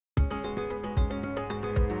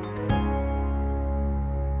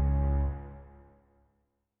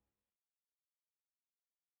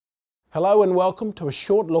Hello and welcome to a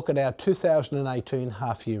short look at our 2018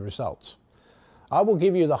 half-year results. I will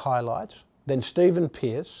give you the highlights, then Stephen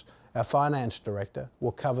Pearce, our Finance Director,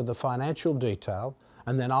 will cover the financial detail,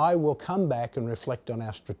 and then I will come back and reflect on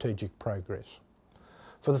our strategic progress.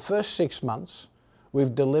 For the first 6 months,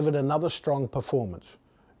 we've delivered another strong performance,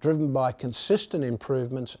 driven by consistent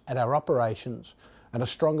improvements at our operations and a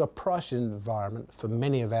stronger price environment for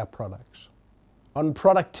many of our products. On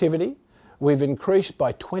productivity, we've increased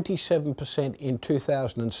by 27% in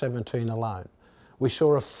 2017 alone. We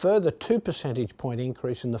saw a further 2 percentage point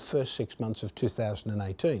increase in the first 6 months of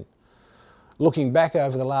 2018. Looking back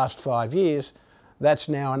over the last 5 years, that's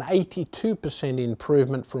now an 82%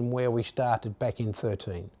 improvement from where we started back in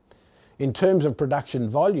 2013. In terms of production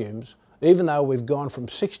volumes, even though we've gone from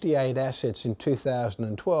 68 assets in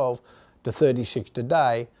 2012 to 36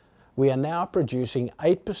 today, we are now producing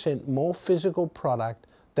 8% more physical product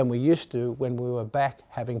than we used to when we were back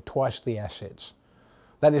having twice the assets.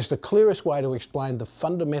 That is the clearest way to explain the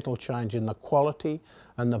fundamental change in the quality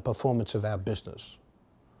and the performance of our business.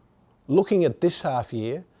 Looking at this half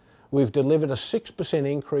year, we've delivered a 6%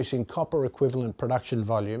 increase in copper equivalent production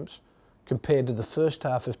volumes compared to the first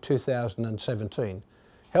half of 2017,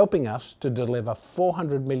 helping us to deliver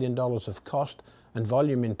 $400 million of cost and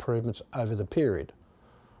volume improvements over the period.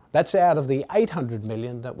 That's out of the $800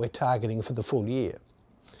 million that we're targeting for the full year.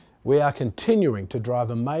 We are continuing to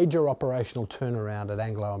drive a major operational turnaround at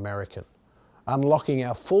Anglo American, unlocking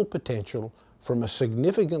our full potential from a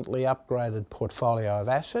significantly upgraded portfolio of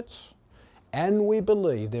assets, and we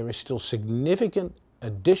believe there is still significant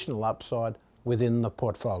additional upside within the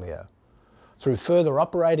portfolio. Through further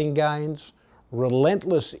operating gains,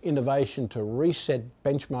 relentless innovation to reset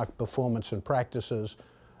benchmark performance and practices,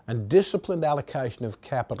 and disciplined allocation of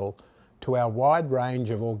capital to our wide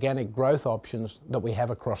range of organic growth options that we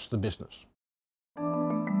have across the business.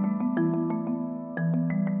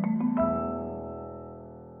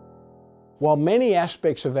 While many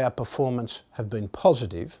aspects of our performance have been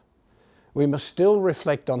positive, we must still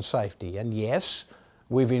reflect on safety, and yes,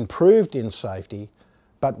 we've improved in safety,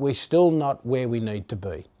 but we're still not where we need to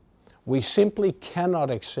be. We simply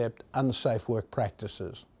cannot accept unsafe work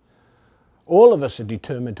practices. All of us are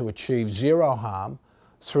determined to achieve zero harm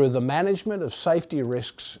through the management of safety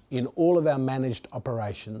risks in all of our managed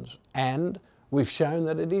operations, and we've shown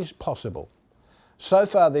that it is possible. So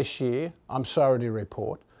far this year, I'm sorry to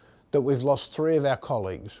report that we've lost 3 of our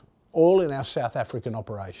colleagues, all in our South African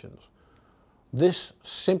operations. This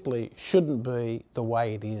simply shouldn't be the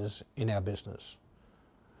way it is in our business.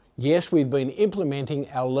 Yes, we've been implementing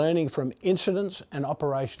our learning from incidents and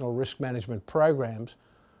operational risk management programs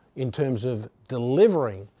in terms of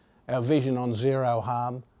delivering our vision on zero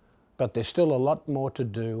harm, but there's still a lot more to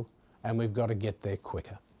do and we've got to get there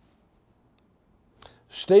quicker.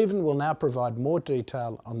 Stephen will now provide more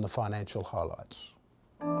detail on the financial highlights.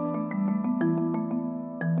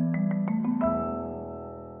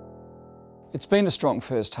 It's been a strong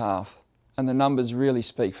first half and the numbers really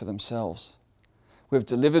speak for themselves. We've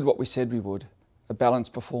delivered what we said we would, a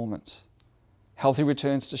balanced performance, healthy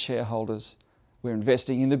returns to shareholders, we're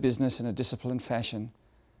investing in the business in a disciplined fashion,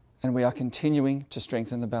 and we are continuing to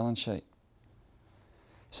strengthen the balance sheet.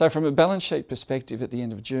 So from a balance sheet perspective at the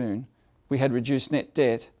end of June, we had reduced net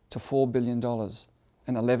debt to $4 billion,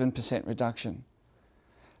 an 11% reduction.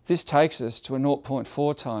 This takes us to a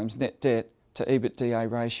 0.4 times net debt to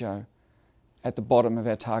EBITDA ratio at the bottom of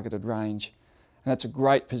our targeted range, and that's a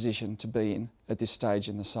great position to be in at this stage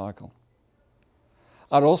in the cycle.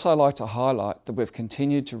 I'd also like to highlight that we've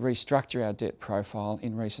continued to restructure our debt profile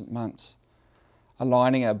in recent months,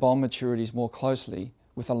 aligning our bond maturities more closely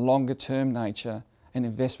with a longer-term nature and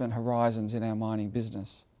investment horizons in our mining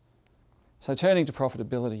business. So turning to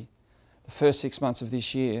profitability, the first 6 months of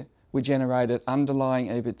this year, we generated underlying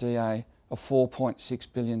EBITDA of $4.6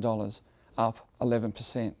 billion, up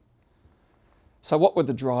 11%. So what were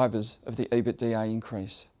the drivers of the EBITDA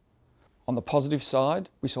increase? On the positive side,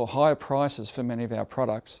 we saw higher prices for many of our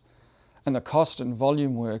products, and the cost and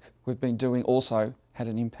volume work we've been doing also had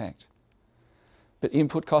an impact. But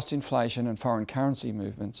input cost inflation and foreign currency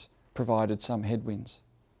movements provided some headwinds.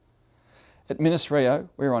 At Minas-Rio,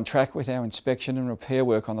 we're on track with our inspection and repair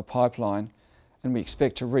work on the pipeline, and we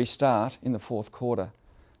expect to restart in the fourth quarter,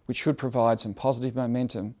 which should provide some positive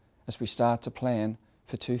momentum as we start to plan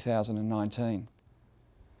for 2019.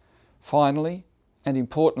 Finally, and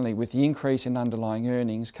importantly, with the increase in underlying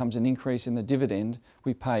earnings comes an increase in the dividend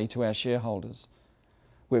we pay to our shareholders.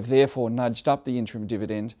 We've therefore nudged up the interim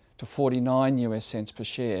dividend to 49 US cents per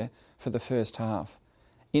share for the first half,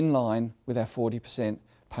 in line with our 40%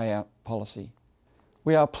 payout policy.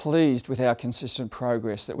 We are pleased with our consistent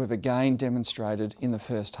progress that we've again demonstrated in the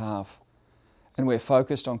first half, and we're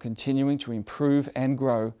focused on continuing to improve and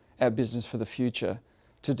grow our business for the future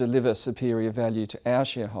to deliver superior value to our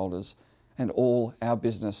shareholders and all our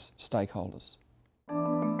business stakeholders.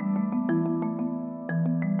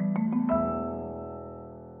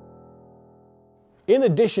 In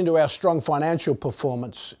addition to our strong financial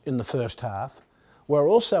performance in the first half, we're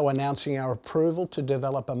also announcing our approval to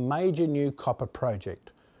develop a major new copper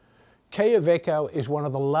project. Quellaveco is one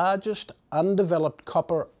of the largest undeveloped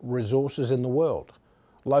copper resources in the world,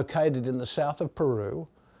 located in the south of Peru,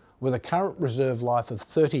 with a current reserve life of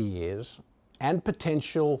 30 years and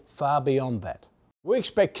potential far beyond that. We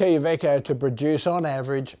expect Quellaveco to produce on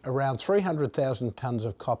average around 300,000 tonnes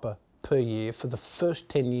of copper per year for the first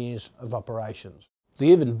 10 years of operations. The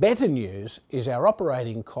even better news is our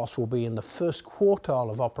operating costs will be in the first quartile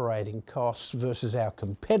of operating costs versus our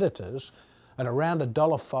competitors at around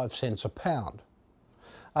 $1.05 a pound.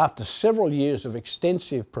 After several years of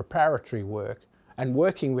extensive preparatory work and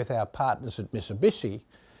working with our partners at Mitsubishi,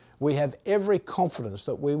 we have every confidence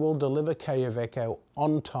that we will deliver Quellaveco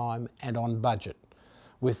on time and on budget,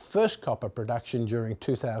 with first copper production during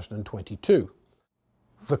 2022.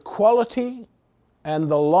 The quality and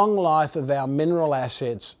the long life of our mineral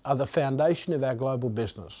assets are the foundation of our global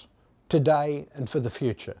business, today and for the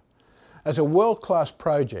future. As a world-class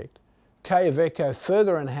project, Quellaveco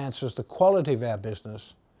further enhances the quality of our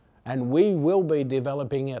business, and we will be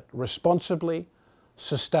developing it responsibly,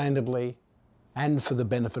 sustainably, and for the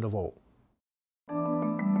benefit of all.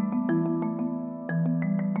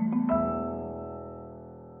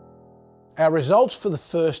 Our results for the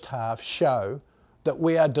first half show that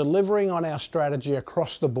we are delivering on our strategy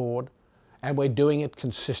across the board, and we're doing it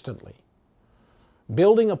consistently.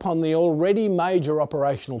 Building upon the already major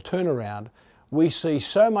operational turnaround, we see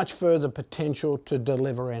so much further potential to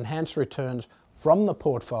deliver enhanced returns from the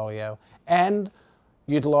portfolio and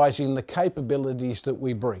utilising the capabilities that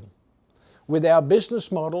we bring. With our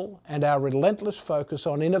business model and our relentless focus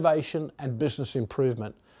on innovation and business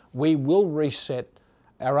improvement, we will reset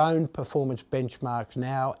our own performance benchmarks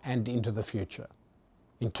now and into the future.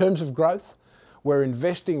 In terms of growth, we're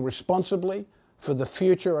investing responsibly for the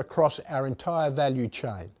future across our entire value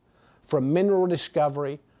chain, from mineral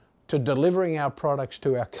discovery to delivering our products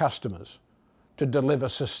to our customers, to deliver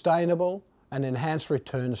sustainable and enhanced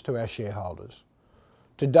returns to our shareholders.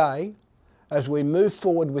 Today, as we move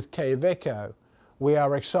forward with Quellaveco, we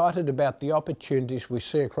are excited about the opportunities we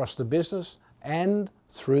see across the business and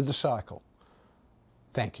through the cycle.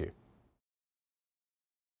 Thank you.